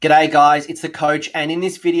G'day guys, it's the coach, and in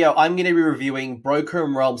this video I'm going to be reviewing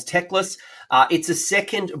Broken Realms Teclis. It's a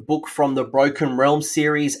second book from the Broken Realms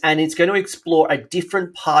series, and it's going to explore a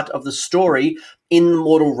different part of the story in the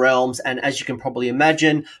Mortal Realms. And as you can probably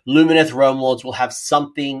imagine, Lumineth Realm Lords will have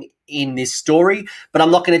something in this story, but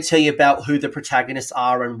I'm not going to tell you about who the protagonists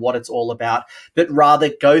are and what it's all about, but rather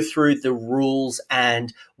go through the rules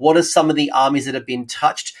and what are some of the armies that have been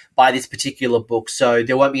touched by this particular book. So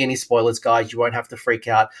there won't be any spoilers, guys. You won't have to freak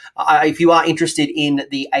out. If you are interested in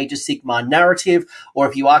the Age of Sigmar narrative, or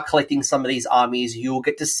if you are collecting some of these armies, you'll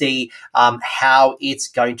get to see how it's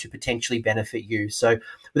going to potentially benefit you. So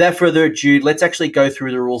without further ado, let's actually go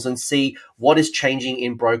through the rules and see what is changing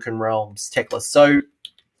in Broken Realms Teclis. So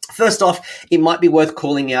first off, it might be worth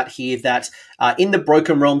calling out here that in the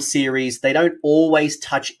Broken Realms series, they don't always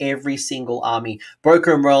touch every single army.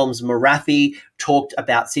 Broken Realms Morathi talked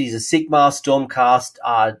about Cities of Sigmar, Stormcast,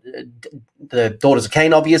 the Daughters of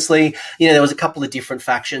Cain, obviously. You know, there was a couple of different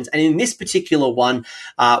factions. And in this particular one,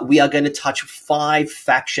 we are going to touch 5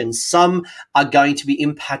 factions. Some are going to be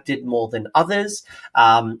impacted more than others.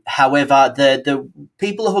 However, the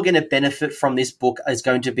people who are going to benefit from this book is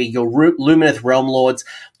going to be your Lumineth Realm Lords,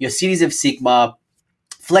 your Cities of Sigmar,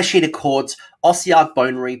 Flesh Eater Courts, Ossiarch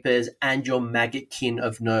Bone Reapers, and your Maggotkin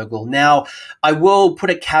of Nurgle. Now, I will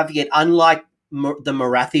put a caveat, unlike the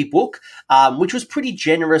Morathi book, which was pretty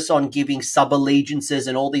generous on giving sub-allegiances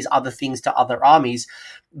and all these other things to other armies,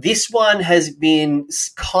 this one has been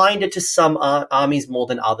kinder to some armies more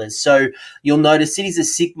than others. So you'll notice Cities of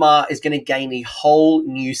Sigmar is going to gain a whole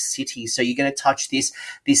new city. So you're going to touch this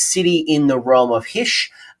city in the realm of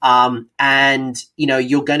Hysh. And, you know,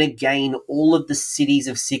 you're going to gain all of the Cities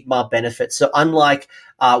of Sigmar benefits. So unlike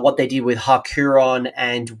what they did with Harkuron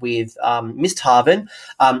and with Misthaven,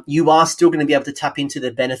 you are still going to be able to tap into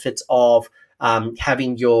the benefits of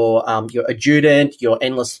having your adjutant, your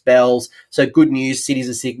endless spells. So good news, Cities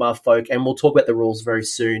of Sigmar folk, and we'll talk about the rules very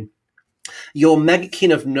soon. Your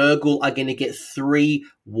Maggotkin of Nurgle are going to get 3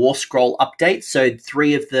 War Scroll updates. So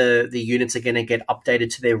 3 of the units are going to get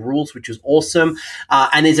updated to their rules, which is awesome.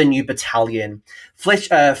 And there's a new battalion. Flesh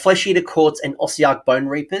Eater Courts and Ossiarch Bone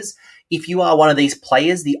Reapers. If you are one of these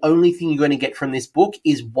players, the only thing you're going to get from this book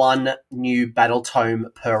is 1 new battle tome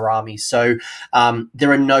per army. So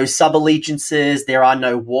there are no sub-allegiances. There are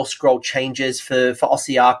no War Scroll changes for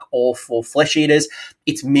Ossiarch or for Flesh Eaters.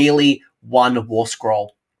 It's merely 1 War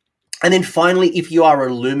Scroll. And then finally, if you are a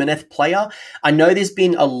Lumineth player, I know there's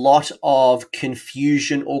been a lot of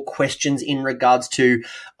confusion or questions in regards to,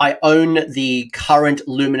 I own the current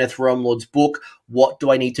Lumineth Realm Lords book, what do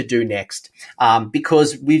I need to do next?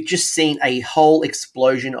 Because we've just seen a whole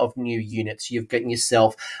explosion of new units. You've gotten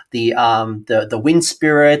yourself the Wind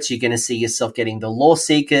Spirits, you're going to see yourself getting the Law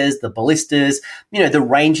Seekers, the Ballistas. You know, the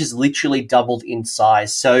range has literally doubled in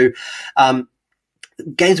size. So,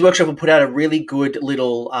 Games Workshop will put out a really good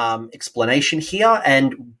little explanation here,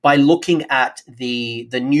 and by looking at the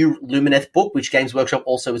new Lumineth book, which Games Workshop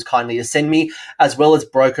also was kindly to send me, as well as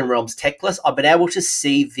Broken Realms Teclis, I've been able to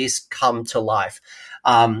see this come to life.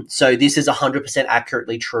 So this is 100%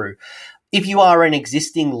 accurately true. If you are an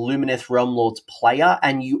existing Lumineth Realm Lords player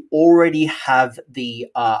and you already have the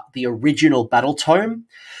original Battle Tome,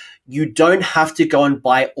 you don't have to go and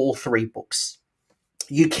buy all 3 books.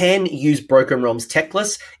 You can use Broken Realms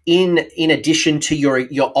Teclis in addition to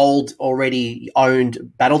your old already owned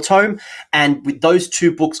Battle Tome, and with those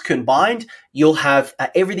 2 books combined, you'll have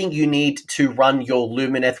everything you need to run your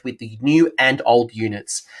Lumineth with the new and old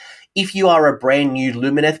units. If you are a brand new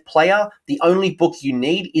Lumineth player, the only book you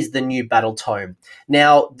need is the new Battle Tome.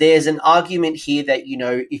 Now, there's an argument here that, you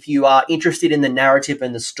know, if you are interested in the narrative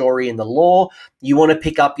and the story and the lore, you want to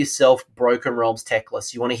pick up yourself Broken Realms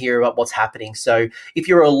Teclis. You want to hear about what's happening. So if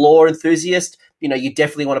you're a lore enthusiast, you know, you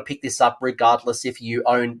definitely want to pick this up regardless if you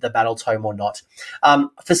own the Battle Tome or not.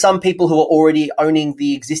 For some people who are already owning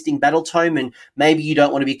the existing Battle Tome and maybe you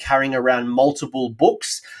don't want to be carrying around multiple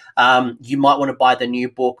books, you might want to buy the new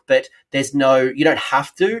book, but you don't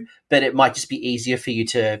have to, but it might just be easier for you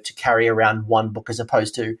to carry around 1 book as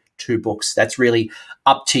opposed to 2 books. That's really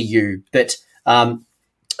up to you. But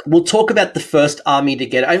we'll talk about the first army to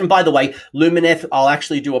get. And by the way, Lumineth, I'll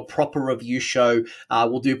actually do a proper review show.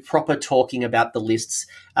 We'll do proper talking about the lists.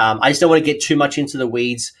 I just don't want to get too much into the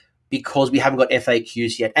weeds because we haven't got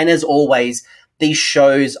FAQs yet. And as always, these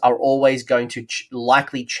shows are always going to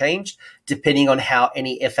likely change depending on how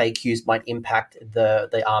any FAQs might impact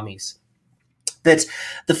the armies. But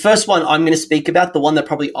the first one I'm going to speak about, the one that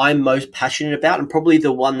probably I'm most passionate about and probably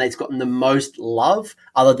the one that's gotten the most love,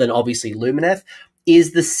 other than obviously Lumineth,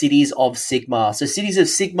 is the cities of Sigmar. So cities of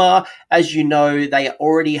Sigmar, as you know, they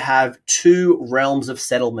already have two realms of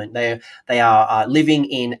settlement. They are living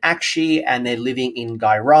in Akshi and they're living in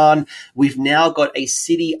Gairan. We've now got a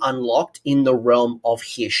city unlocked in the realm of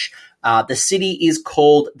Hish. The city is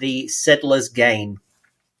called the Settlers' Gain.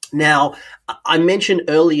 Now, I mentioned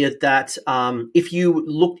earlier that if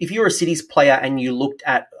you're a cities player and you looked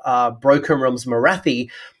at Broken Realms Marathi,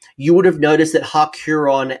 you would have noticed that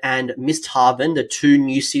Harkuron and Misthaven, the two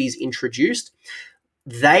new cities introduced,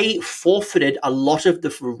 they forfeited a lot of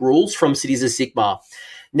the rules from Cities of Sigmar.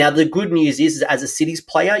 Now, the good news is as a cities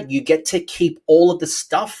player, you get to keep all of the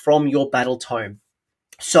stuff from your battle tome.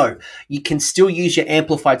 So you can still use your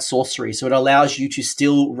amplified sorcery, so it allows you to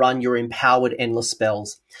still run your empowered endless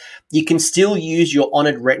spells. You can still use your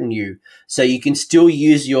honored retinue, so you can still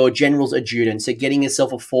use your general's adjutant. So getting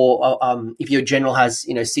yourself a 4, if your general has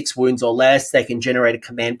 6 wounds or less, they can generate a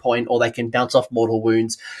command point, or they can bounce off mortal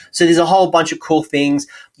wounds. So there's a whole bunch of cool things.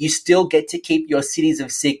 You still get to keep your Cities of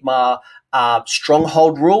Sigmar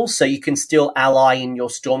stronghold rules, so you can still ally in your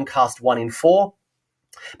Stormcast 1 in 4.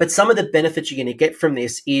 But some of the benefits you're going to get from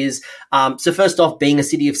this is, so first off, being a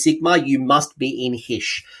City of Sigmar, you must be in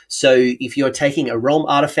Hish. So if you're taking a realm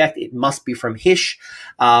artifact, it must be from Hish.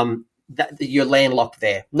 You're landlocked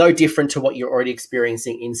there. No different to what you're already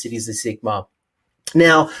experiencing in Cities of Sigmar.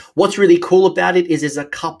 Now, what's really cool about it is there's a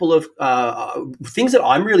couple of things that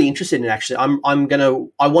I'm really interested in. Actually, I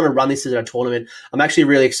want to run this as a tournament. I'm actually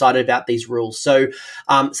really excited about these rules. So,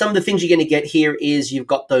 some of the things you're going to get here is you've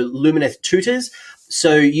got the Lumineth tutors.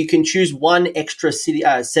 So you can choose one extra city,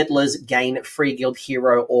 Settlers Gain Free Guild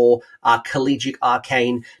hero or Collegiate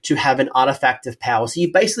Arcane to have an artifact of power. So you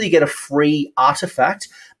basically get a free artifact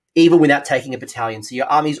even without taking a battalion. So your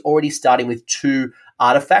army's already starting with 2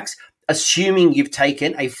 artifacts, assuming you've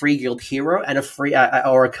taken a Free Guild hero and a free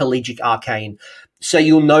or a Collegiate Arcane. So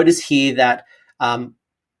you'll notice here that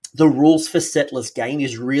the rules for Settlers Gain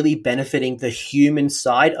is really benefiting the human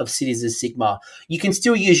side of Cities of Sigmar. You can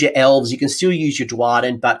still use your elves, you can still use your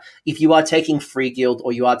Dwarden, but if you are taking Free Guild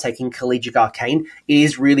or you are taking Collegiate Arcane, it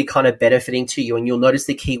is really kind of benefiting to you, and you'll notice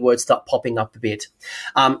the keywords start popping up a bit.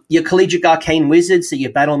 Your Collegiate Arcane Wizards, so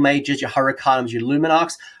your Battle Mages, your Hurricanums, your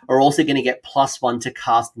Luminarchs, are also going to get +1 to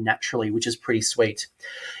cast naturally, which is pretty sweet.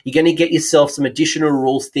 You're going to get yourself some additional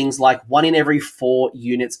rules, things like 1 in every 4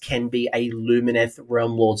 units can be a Lumineth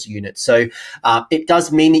Realm Lords unit. So it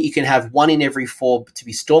does mean that you can have 1 in every 4 to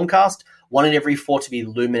be Stormcast, 1 in every 4 to be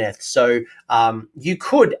Lumineth. So you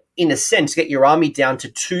could, in a sense, get your army down to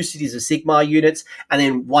 2 Cities of Sigmar units and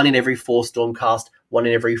then 1 in every 4 Stormcast, 1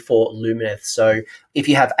 in every 4 Lumineth. So if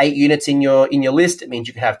you have 8 units in your list, it means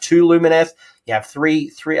you could have 2 Lumineth. You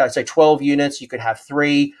have 12 units, you could have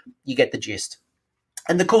 3. You get the gist.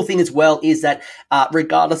 And the cool thing as well is that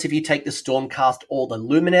regardless if you take the Stormcast or the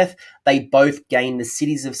Lumineth, they both gain the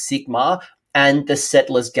Cities of Sigmar and the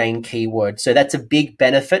Settlers Gain keyword. So that's a big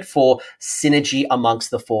benefit for synergy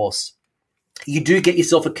amongst the force. You do get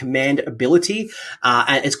yourself a command ability,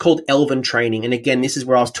 and it's called Elven Training. And again, this is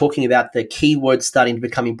where I was talking about the keywords starting to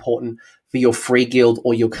become important for your Free Guild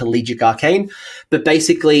or your Collegiate Arcane. But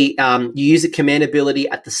basically, you use a command ability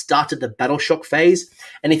at the start of the Battle Shock phase.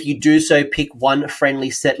 And if you do so, pick one friendly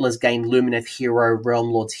Settlers Gain Lumineth Hero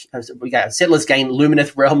Realm Lords. Settlers Gain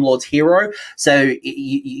Lumineth Realm Lords Hero. So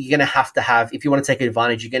you're going to have, if you want to take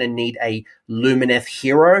advantage, you're going to need a Lumineth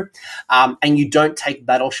Hero. And you don't take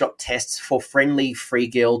Battle Shock tests for friendly Free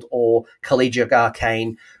Guild or Collegiate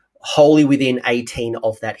Arcane wholly within 18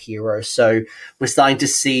 of that hero. So we're starting to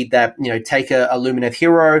see that, take a Lumineth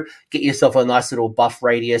hero, get yourself a nice little buff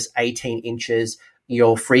radius, 18 inches,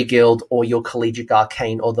 your Free Guild or your Collegiate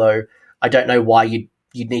Arcane, although I don't know why you'd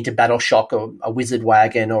need to Battle Shock a Wizard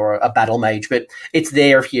Wagon or a Battle Mage, but it's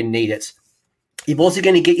there if you need it. You're also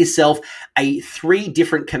going to get yourself 3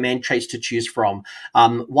 different command traits to choose from.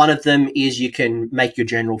 One of them is you can make your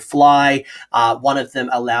general fly. One of them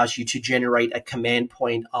allows you to generate a command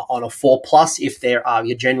point on a 4+ if there are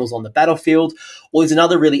your generals on the battlefield. Or there's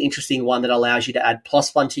another really interesting one that allows you to add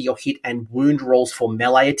 +1 to your hit and wound rolls for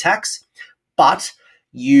melee attacks. But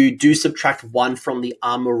you do subtract 1 from the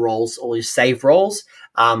armor rolls or your save rolls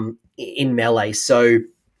in melee. So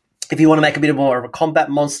if you want to make a bit more of a combat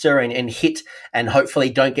monster and hit and hopefully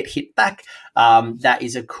don't get hit back, that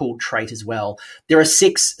is a cool trait as well. There are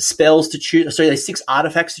 6 spells to choose. So there's 6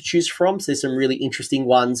 artifacts to choose from. So there's some really interesting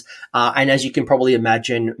ones. And as you can probably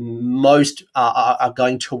imagine, most are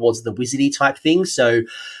going towards the wizardy type thing. So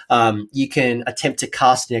you can attempt to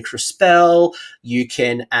cast an extra spell. You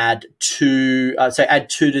can add 2. Add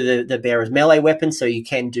 2 to the bearer's melee weapon. So you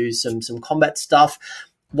can do some combat stuff.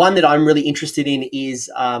 One that I'm really interested in is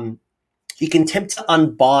you can attempt to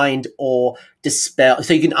unbind or dispel.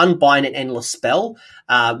 So you can unbind an endless spell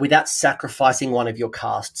without sacrificing one of your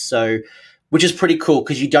casts. So, which is pretty cool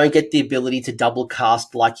because you don't get the ability to double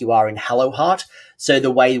cast like you are in Hallowheart.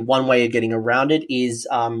 So one way of getting around it is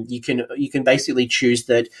you can basically choose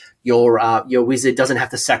that your wizard doesn't have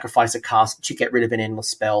to sacrifice a cast to get rid of an endless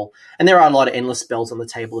spell. And there are a lot of endless spells on the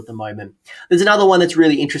table at the moment. There's another one that's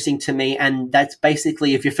really interesting to me, and that's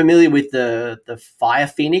basically, if you're familiar with the Fire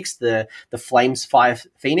Phoenix, the Flames Fire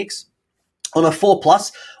Phoenix, on a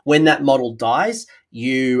 4+, when that model dies,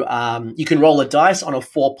 you can roll a dice. On a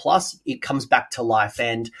 4+, it comes back to life,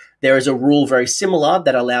 and there is a rule very similar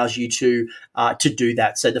that allows you to do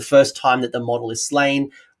that. So the first time that the model is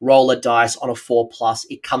slain, roll a dice. On a 4+,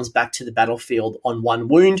 it comes back to the battlefield on 1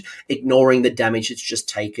 wound, ignoring the damage it's just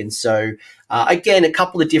taken. So again, a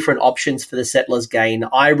couple of different options for the Settlers Gain.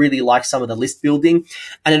 I really like some of the list building,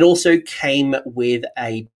 and it also came with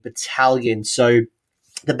a battalion. So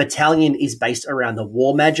the battalion is based around the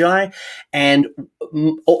War Magi, and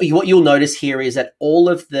what you'll notice here is that all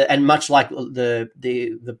of and much like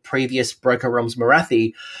the previous Broken Realms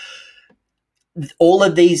Marathi, all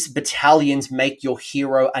of these battalions make your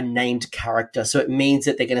hero a named character. So it means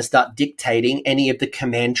that they're going to start dictating any of the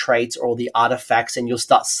command traits or the artifacts, and you'll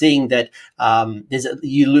start seeing that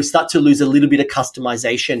you start to lose a little bit of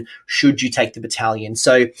customization should you take the battalion.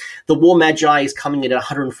 So the War Magi is coming in at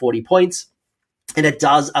 140 points. And it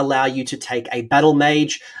does allow you to take a battle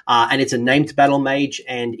mage, and it's a named battle mage,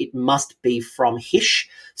 and it must be from Hish.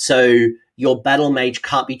 So your battle mage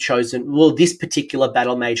can't be chosen. Well, this particular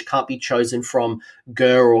battle mage can't be chosen from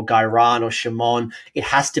Gur or Gairan or Shimon. It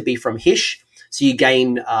has to be from Hish. So you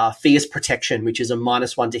gain Fierce Protection, which is a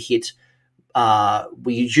 -1 to hit.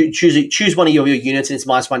 You choose one of your units, and it's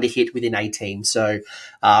 -1 to hit within 18. So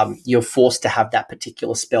you're forced to have that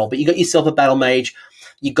particular spell. But you got yourself a battle mage.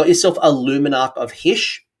 You got yourself a Luminarch of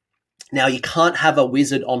Hish. Now, you can't have a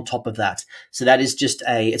wizard on top of that. So that is just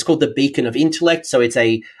it's called the Beacon of Intellect. So it's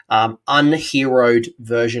a unheroed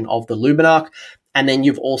version of the Luminarch. And then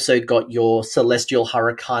you've also got your Celestial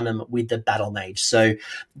Hurricanum with the Battle Mage. So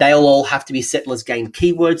they'll all have to be Settlers Gain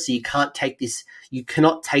keywords. So you cannot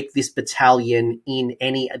take this battalion in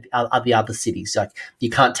any of the other cities. So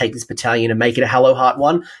you can't take this battalion and make it a Hallowheart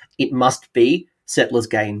one. It must be Settlers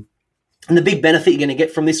Gain. And the big benefit you're going to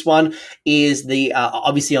get from this one is the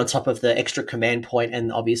obviously, on top of the extra command point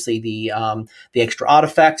and obviously the extra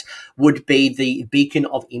artifact, would be the Beacon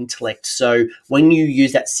of Intellect. So when you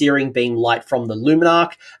use that Searing Beam Light from the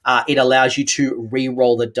Luminarch, it allows you to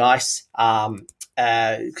re-roll the dice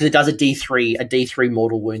because it does a D3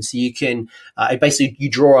 mortal wound. So you can basically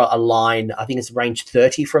you draw a line. I think it's range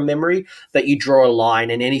 30 from memory, but you draw a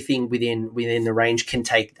line, and anything within the range can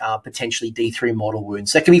take potentially D3 mortal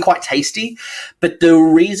wounds. So it can be quite tasty. But the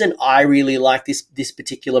reason I really like this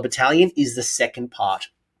particular battalion is the second part,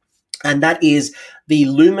 and that is the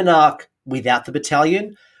Luminarch without the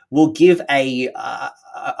battalion will give a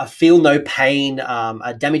feel no pain,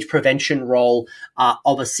 a damage prevention roll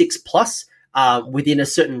of a 6+. Within a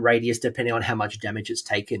certain radius, depending on how much damage it's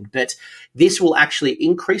taken. But this will actually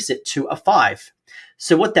increase it to a 5.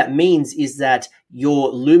 So what that means is that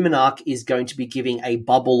your Luminarch is going to be giving a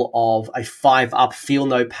bubble of a 5+ feel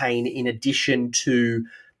no pain in addition to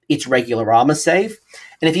its regular armor save.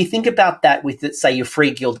 And if you think about that with, let's say, your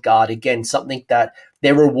Free Guild Guard, again, something that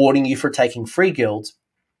they're rewarding you for taking Free Guilds,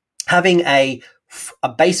 having a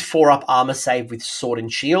base 4+ armor save with Sword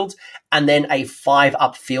and Shield, and then a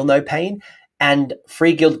 5+ feel no pain, and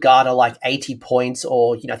Free Guild Guard are like 80 points,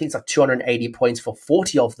 or I think it's like 280 points for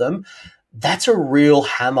 40 of them. That's a real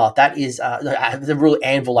hammer. That is the real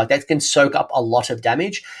anvil. Like, that can soak up a lot of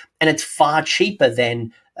damage, and it's far cheaper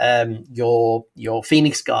than your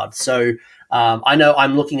Phoenix Guard. So I know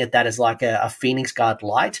I'm looking at that as like a Phoenix Guard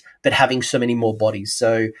light, but having so many more bodies.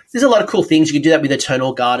 So there's a lot of cool things. You can do that with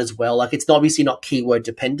Eternal Guard as well. Like, it's obviously not keyword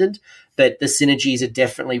dependent, but the synergies are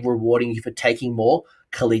definitely rewarding you for taking more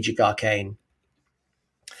Collegiate Arcane.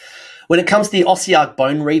 When it comes to the Ossiarch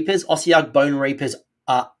Bone Reapers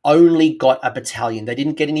only got a battalion. They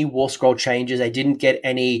didn't get any War Scroll changes. They didn't get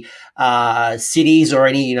any cities or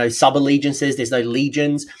any sub-allegiances. There's no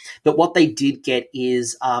legions. But what they did get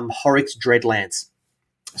is Horrocks Dreadlance.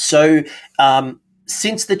 So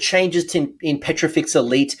since the changes in Petrifix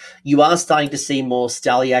Elite, you are starting to see more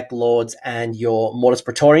Staliac Lords and your Mortis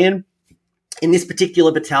Praetorian. In this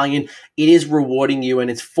particular battalion, it is rewarding you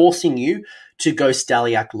and it's forcing you to go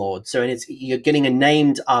Staliac Lord. So you're getting a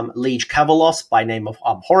named Liege Cavalos by name of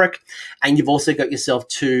Horik, and you've also got yourself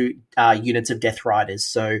 2 units of Death Riders.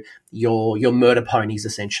 So your murder ponies,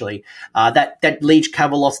 essentially. That Liege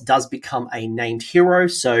Cavalos does become a named hero,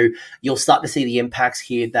 so you'll start to see the impacts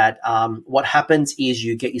here that what happens is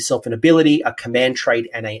you get yourself an ability, a command trait,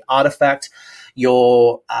 and an artifact.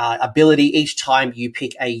 Your ability, each time you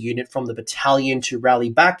pick a unit from the battalion to rally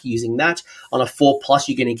back using that, on a 4+,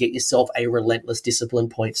 you're going to get yourself a relentless discipline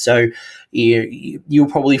point. So you'll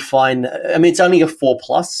probably find, I mean, it's only a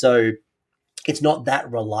 4+, so it's not that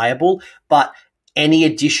reliable, but any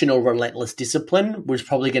additional relentless discipline was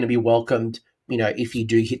probably going to be welcomed, if you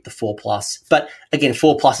do hit the 4+. But again,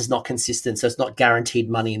 4+ is not consistent, so it's not guaranteed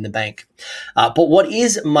money in the bank. But what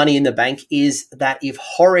is money in the bank is that if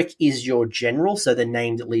Horik is your general, so the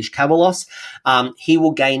named Liege Cavalos, he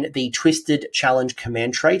will gain the Twisted Challenge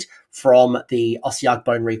command trait from the Ossiarch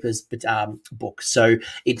Bone Reapers book. So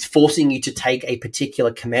it's forcing you to take a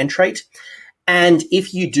particular command trait. And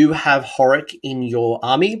if you do have Horik in your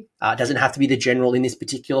army, it doesn't have to be the general in this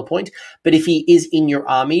particular point, but if he is in your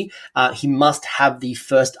army, he must have the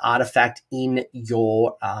first artifact in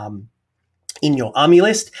your army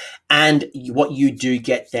list. And what you do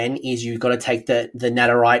get then is you've got to take the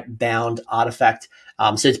Nadirite bound artifact.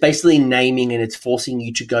 So it's basically naming, and it's forcing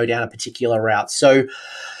you to go down a particular route. So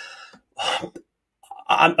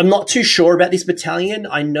I'm not too sure about this battalion.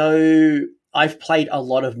 I know I've played a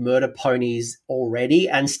lot of murder ponies already,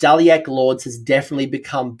 and Staliac Lords has definitely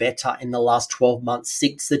become better in the last 12 months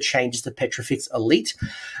since the changes to Petrifix Elite.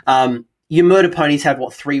 Your murder ponies have,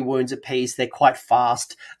 3 wounds apiece. They're quite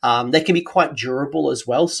fast. They can be quite durable as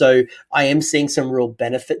well. So I am seeing some real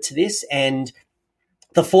benefit to this. And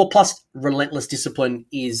the 4+ relentless discipline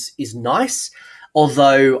is nice.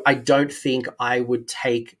 Although I don't think I would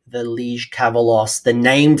take the Liege Cavalos, the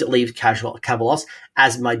named Liege Cavalos,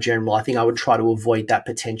 as my general. I think I would try to avoid that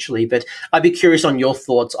potentially. But I'd be curious on your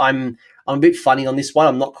thoughts. I'm a bit funny on this one.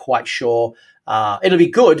 I'm not quite sure. It'll be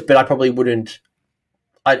good, but I probably wouldn't.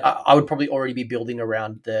 I would probably already be building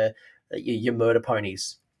around your murder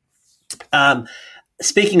ponies.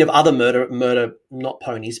 Speaking of other murder, not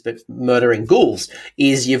ponies, but murdering ghouls,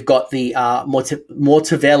 is you've got the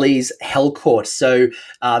Mortavelli's Hell Court. So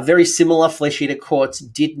very similar Flesh Eater Courts,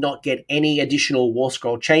 did not get any additional War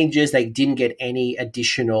Scroll changes. They didn't get any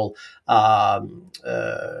additional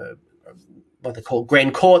what they're called,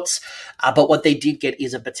 Grand Courts, but what they did get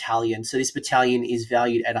is a battalion. So this battalion is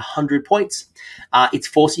valued at 100 points. It's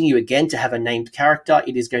forcing you again to have a named character.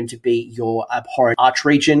 It is going to be your abhorrent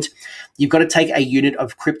Archregent. You've got to take a unit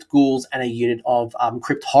of Crypt Ghouls and a unit of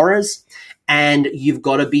Crypt Horrors, and you've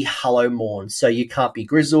got to be Hollowmourne. So you can't be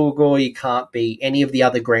Grizzlegore, you can't be any of the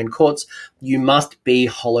other Grand Courts. You must be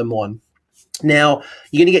Hollowmourne. Now,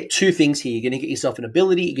 you're going to get 2 things here. You're going to get yourself an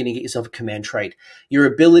ability. You're going to get yourself a command trait. Your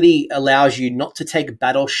ability allows you not to take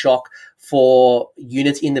battle shock for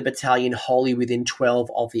units in the battalion wholly within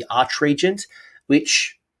 12 of the Archregent,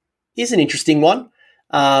 which is an interesting one.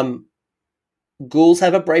 Ghouls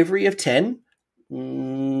have a bravery of 10.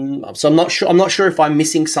 So I'm not sure if I'm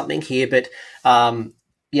missing something here, but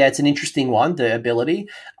yeah, it's an interesting one, the ability.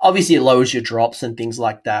 Obviously, it lowers your drops and things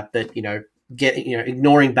like that, but,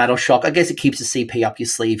 ignoring battle shock, I guess it keeps the CP up your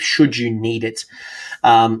sleeve should you need it.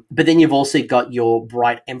 But then you've also got your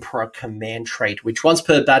Bright Emperor command trait, which once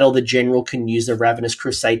per battle, the general can use the Ravenous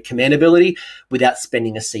Crusade command ability without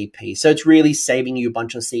spending a CP. So it's really saving you a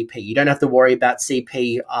bunch of CP. You don't have to worry about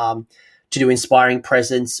CP to do Inspiring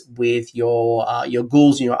Presence with your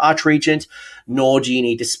ghouls and your Archregent, nor do you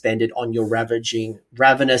need to spend it on your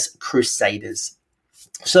Ravenous Crusaders.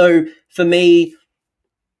 So for me,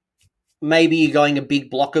 maybe you're going a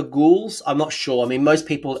big block of ghouls. I'm not sure. I mean, most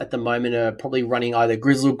people at the moment are probably running either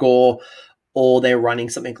Grizzlegore or they're running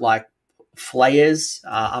something like Flayers.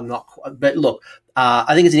 But look,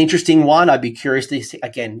 I think it's an interesting one. I'd be curious to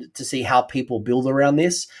see how people build around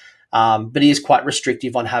this. But it is quite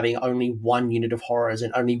restrictive on having only 1 unit of horrors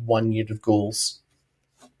and only 1 unit of ghouls.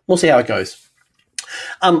 We'll see how it goes.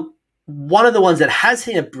 One of the ones that has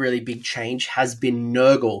seen a really big change has been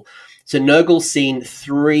Nurgle. So Nurgle's seen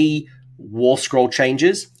 3 War Scroll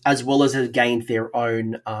changes, as well as has gained their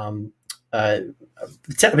own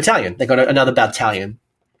battalion. They got another battalion.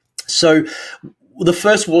 So the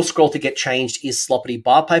first War Scroll to get changed is Sloppity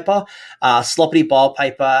Barpaper. Sloppity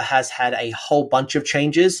Barpaper has had a whole bunch of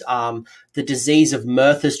changes. The Disease of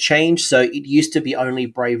Mirth has changed. So it used to be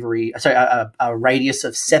only a radius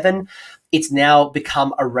of 7. It's now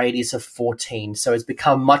become a radius of 14. So it's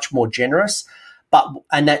become much more generous.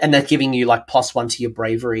 And they're giving you like +1 to your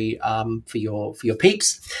bravery for your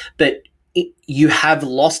peeps. But you have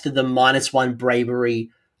lost the -1 bravery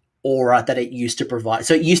aura that it used to provide.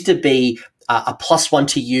 So it used to be a +1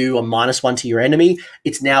 to you or -1 to your enemy.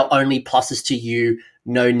 It's now only pluses to you,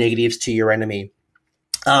 no negatives to your enemy.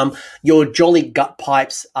 Your Jolly Gut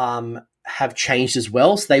Pipes have changed as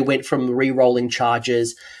well. So they went from re-rolling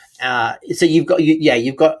charges. So you've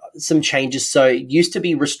got some changes. So it used to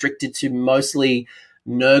be restricted to mostly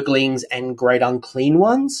Nurglings and Great Unclean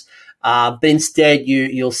Ones. But instead,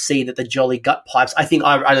 you'll see that the Jolly Gut Pipes, I think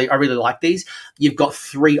I really like these. You've got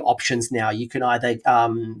 3 options now. You can either,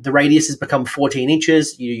 the radius has become 14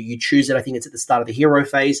 inches. You choose it. I think it's at the start of the hero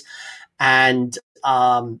phase. And,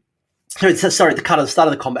 sorry, the start of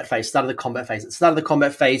the combat phase. At the start of the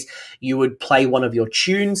combat phase, you would play one of your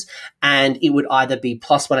tunes, and it would either be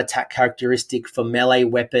 +1 attack characteristic for melee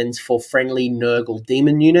weapons for friendly Nurgle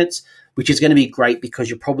demon units, which is going to be great because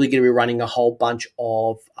you're probably going to be running a whole bunch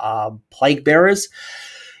of Plague Bearers.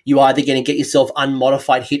 You are either going to get yourself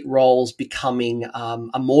unmodified hit rolls becoming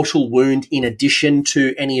a mortal wound in addition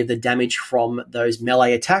to any of the damage from those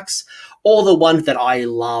melee attacks, or the one that I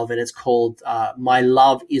love, and it's called My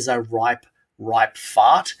Love is a Ripe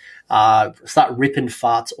Fart. Start ripping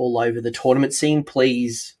farts all over the tournament scene.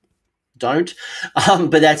 Please don't.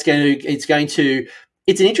 But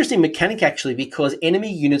it's an interesting mechanic, actually, because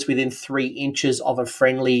enemy units within 3 inches of a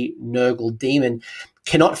friendly Nurgle demon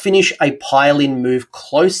cannot finish a pile-in move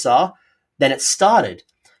closer than it started.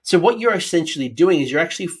 So what you're essentially doing is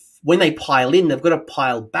when they pile in, they've got to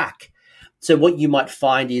pile back. So what you might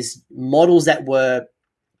find is models that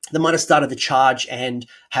might have started the charge and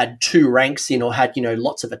had 2 ranks in or had,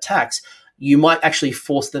 lots of attacks, you might actually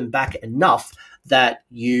force them back enough that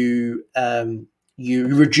you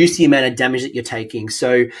reduce the amount of damage that you're taking.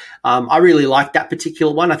 So I really like that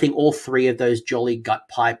particular one. I think all 3 of those Jolly Gut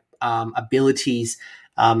Pipe abilities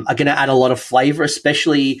are going to add a lot of flavor,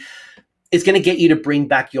 especially it's going to get you to bring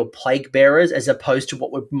back your Plague Bearers as opposed to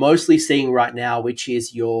what we're mostly seeing right now, which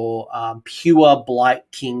is your pure Blight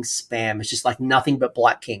King spam. It's just like nothing but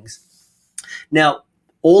Blight Kings. Now,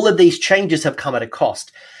 all of these changes have come at a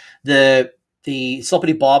cost. The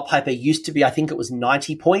Sloppity Biopiper used to be, I think it was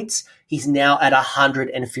 90 points. He's now at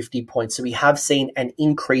 150 points. So we have seen an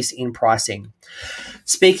increase in pricing.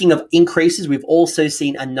 Speaking of increases, we've also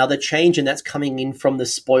seen another change, and that's coming in from the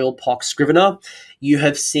Spoilpox Scrivener. You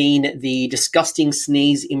have seen the Disgusting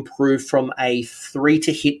Sneeze improve from a 3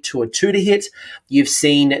 to hit to a 2 to hit. You've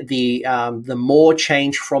seen the Maw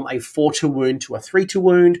change from a 4 to wound to a 3 to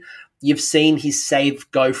wound. You've seen his save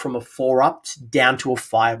go from a 4 up down to a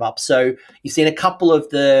 5 up. So you've seen a couple of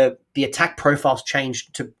the attack profiles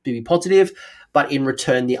change to be positive, but in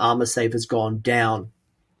return, the armor save has gone down.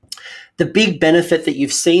 The big benefit that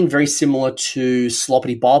you've seen, very similar to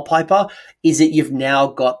Sloppity Bilepiper, is that you've now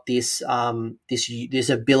got this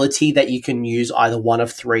ability that you can use either one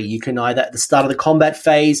of 3. You can either at the start of the combat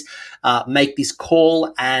phase make this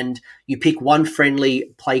call, and you pick one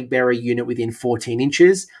friendly Plague Bearer unit within 14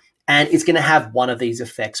 inches, and it's going to have one of these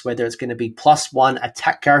effects, whether it's going to be +1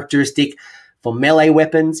 attack characteristic for melee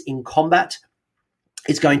weapons in combat.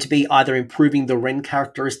 It's going to be either improving the Ren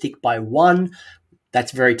characteristic by 1.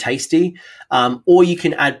 That's very tasty. Or you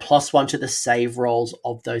can add +1 to the save rolls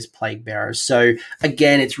of those Plague Bearers. So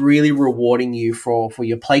again, it's really rewarding you for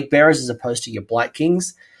your Plague Bearers as opposed to your Blight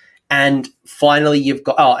Kings. And finally, you've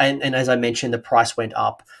got, and as I mentioned, the price went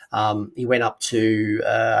up. He went up to,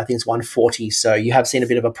 I think it's 140. So you have seen a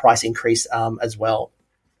bit of a price increase as well.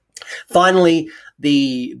 Finally,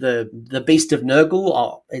 the Beast of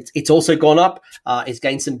Nurgle, it's also gone up. It's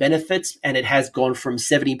gained some benefits, and it has gone from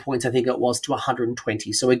 70 points, I think it was, to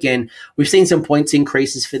 120. So again, we've seen some points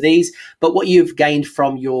increases for these. But what you've gained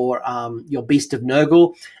from your Beast of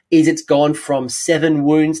Nurgle is it's gone from 7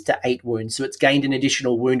 wounds to 8 wounds. So it's gained an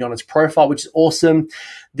additional wound on its profile, which is awesome.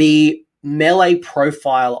 The melee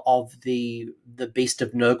profile of the Beast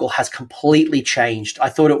of Nurgle has completely changed. I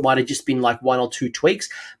thought it might have just been like 1 or 2 tweaks,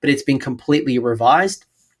 but it's been completely revised.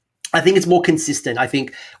 I think it's more consistent. I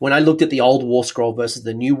think when I looked at the old War Scroll versus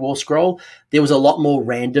the new War Scroll, there was a lot more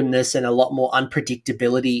randomness and a lot more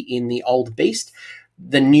unpredictability in the old Beast.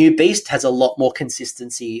 The new Beast has a lot more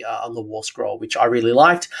consistency on the War Scroll, which I really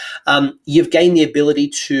liked. You've gained the ability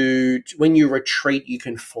to, when you retreat, you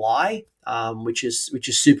can fly, which is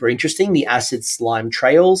super interesting. The Acid Slime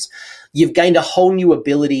Trails. You've gained a whole new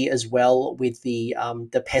ability as well with the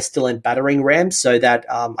Pestilent Battering Ram, so that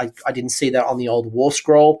I didn't see that on the old War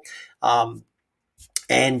Scroll.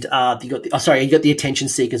 And you got the Attention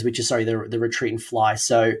Seekers, which is the retreat and fly.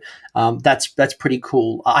 So that's pretty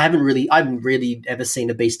cool. I haven't really ever seen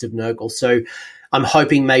a Beast of Nurgle. So I'm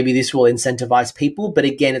hoping maybe this will incentivize people. But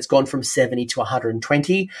again, it's gone from 70 to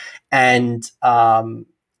 120. And I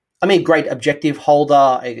mean, great objective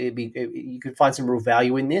holder. You could find some real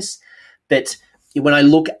value in this. But when I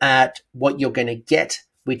look at what you're going to get,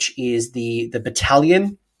 which is the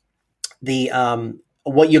battalion,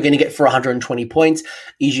 what you're going to get for 120 points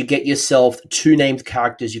is you get yourself 2 named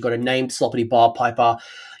characters. You've got a named Sloppity Piper.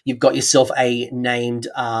 You've got yourself a named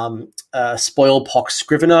Spoilpox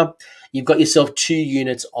Scrivener. You've got yourself 2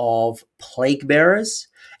 units of Plague Bearers.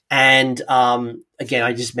 And again,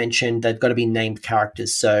 I just mentioned they've got to be named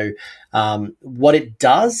characters. So what it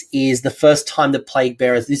does is the first time the Plague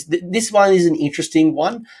Bearers, this one is an interesting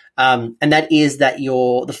one, and that is that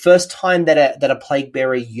the first time that a Plague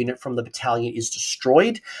Bearer unit from the battalion is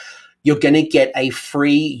destroyed, you're going to get a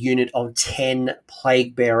free unit of 10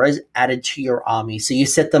 Plague Bearers added to your army. So you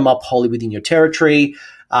set them up wholly within your territory,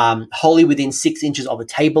 wholly within 6 inches of a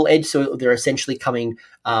table edge. So they're essentially coming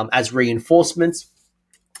as reinforcements,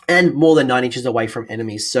 and more than 9 inches away from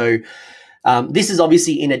enemies. So this is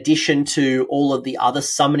obviously in addition to all of the other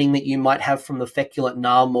summoning that you might have from the Feculent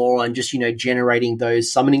Narmor and just, generating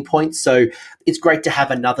those summoning points. So it's great to have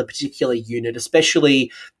another particular unit,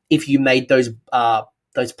 especially if you made those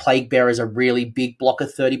Plague Bearers a really big block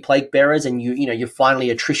of 30 Plague Bearers, and you finally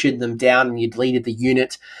attritioned them down and you deleted the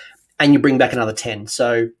unit and you bring back another 10.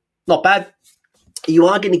 So not bad. You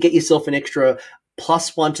are going to get yourself an extra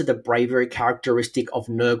 +1 to the bravery characteristic of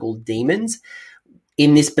Nurgle demons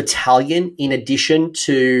in this battalion, in addition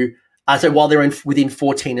to so while they're within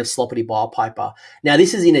 14 of Sloppity Piper. Now,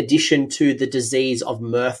 this is in addition to the disease of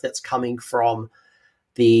mirth that's coming from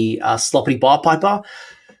the Sloppity Piper.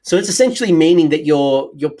 So it's essentially meaning that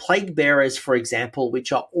your Plague Bearers, for example,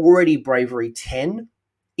 which are already bravery 10,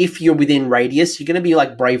 if you're within radius, you're going to be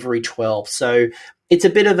like bravery 12. So it's a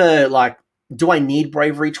bit of a do I need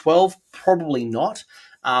bravery 12? Probably not.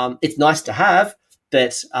 It's nice to have,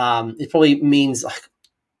 but it probably means it's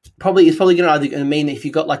probably going to mean that if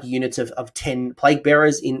you've got units of 10 Plague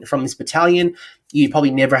Bearers from this battalion, you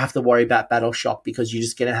probably never have to worry about battle shock because you're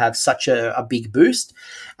just going to have such a big boost.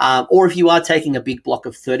 Or if you are taking a big block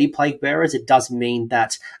of 30 Plague Bearers, it does mean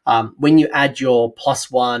that when you add your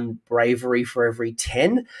 +1 bravery for every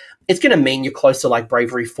 10, it's going to mean you're close to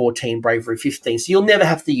bravery 14, bravery 15. So you'll never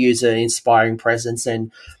have to use an inspiring presence.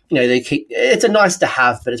 And, it's a nice to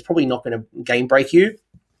have, but it's probably not going to game break you.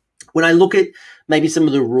 When I look at maybe some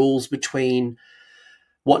of the rules between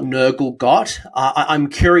what Nurgle got, I'm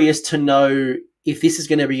curious to know if this is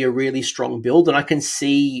going to be a really strong build, and I can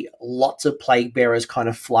see lots of Plague Bearers kind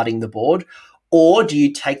of flooding the board. Or do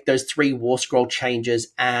you take those 3 War Scroll changes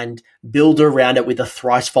and build around it with a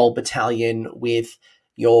Thricefold battalion with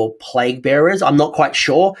your Plague Bearers? I'm not quite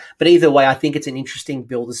sure, but either way, I think it's an interesting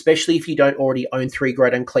build, especially if you don't already own 3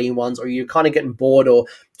 Great Unclean Ones, or you're kind of getting bored, or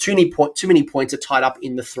too many points are tied up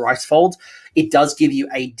in the Thricefold. It does give you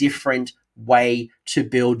a different way to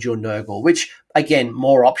build your Nurgle, which, again,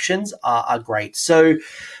 more options are great. So,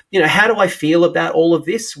 how do I feel about all of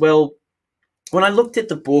this? Well, when I looked at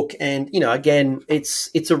the book, and again,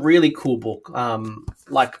 it's a really cool book.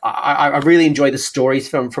 I really enjoy the stories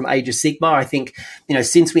from Age of Sigmar. I think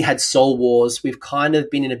since we had Soul Wars, we've kind of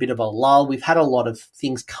been in a bit of a lull. We've had a lot of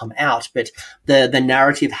things come out, but the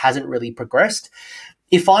narrative hasn't really progressed.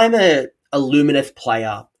 If I'm a Lumineth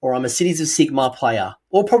player, or I'm a Cities of Sigmar player,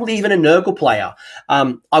 or probably even a Nurgle player,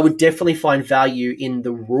 I would definitely find value in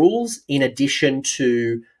the rules in addition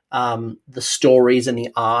to the stories and the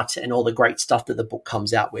art and all the great stuff that the book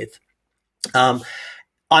comes out with. I'm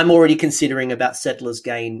already considering about Settlers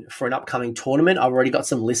Gain for an upcoming tournament. I've already got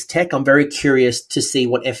some list tech. I'm very curious to see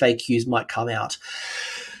what FAQs might come out.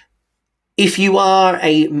 If you are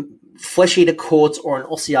a Flesh Eater Courts or an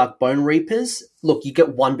Ossiarch Bone Reapers, look, you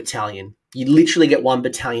get 1 battalion. You literally get 1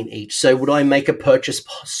 battalion each. So would I make a purchase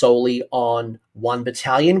solely on 1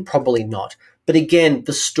 battalion? Probably not. But again,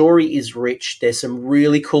 the story is rich. There's some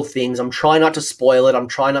really cool things. I'm trying not to spoil it. I'm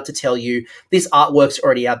trying not to tell you. This artwork's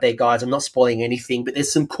already out there, guys. I'm not spoiling anything, but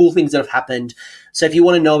there's some cool things that have happened. So if you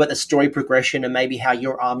want to know about the story progression and maybe how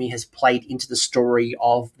your army has played into the story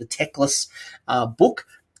of the Teclis book,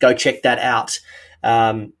 go check that out.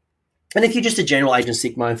 And if you're just a general Age of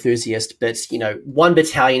Sigmar enthusiast, but, 1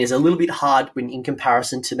 battalion is a little bit hard when in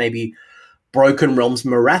comparison to maybe Broken Realms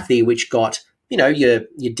Morathi, which got, your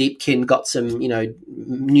Deepkin got some,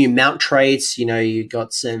 new mount traits, you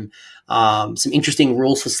got some interesting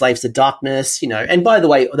rules for Slaves to Darkness, and by the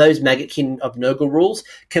way, those Maggotkin of Nurgle rules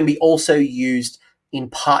can be also used in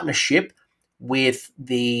partnership with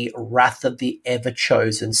the Wrath of the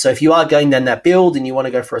Everchosen. So if you are going down that build and you want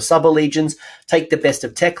to go for a sub-allegiance, take the best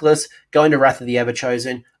of Teclis, go into Wrath of the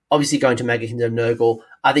Everchosen, obviously going to Mega Kingdom Nurgle,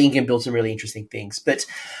 I think you can build some really interesting things. But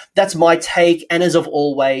that's my take. And as of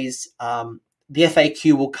always, the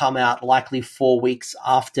FAQ will come out likely 4 weeks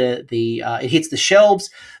after it hits the shelves.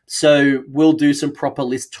 So we'll do some proper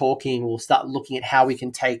list talking. We'll start looking at how we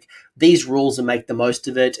can take these rules and make the most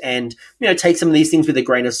of it, and take some of these things with a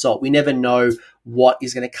grain of salt. We never know what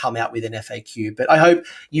is going to come out with an FAQ. But I hope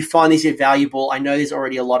you find this valuable. I know there's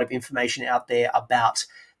already a lot of information out there about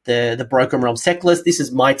the Broken Realms Teclis. This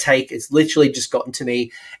is my take. It's literally just gotten to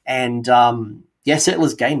me. And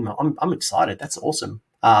Settlers game. I'm excited. That's awesome.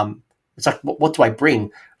 It's like, what do I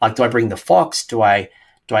bring? Like, do I bring the Fox? Do I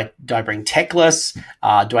bring Teclis?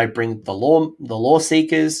 Do I bring the Law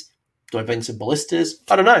Seekers? Do I bring some Ballistas?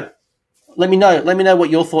 I don't know. Let me know what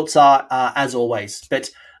your thoughts are, as always. But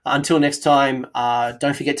until next time,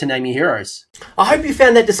 don't forget to name your heroes. I hope you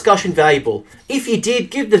found that discussion valuable. If you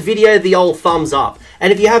did, give the video the old thumbs up.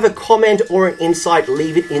 And if you have a comment or an insight,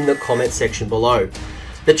 leave it in the comment section below.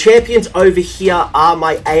 The champions over here are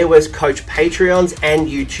my AOS Coach Patreons and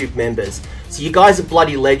YouTube members. So you guys are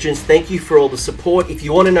bloody legends. Thank you for all the support. If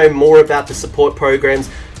you want to know more about the support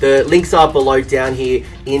programs, the links are below down here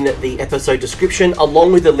in the episode description,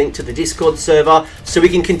 along with a link to the Discord server, so we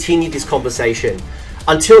can continue this conversation.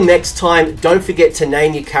 Until next time, don't forget to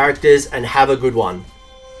name your characters and have a good one.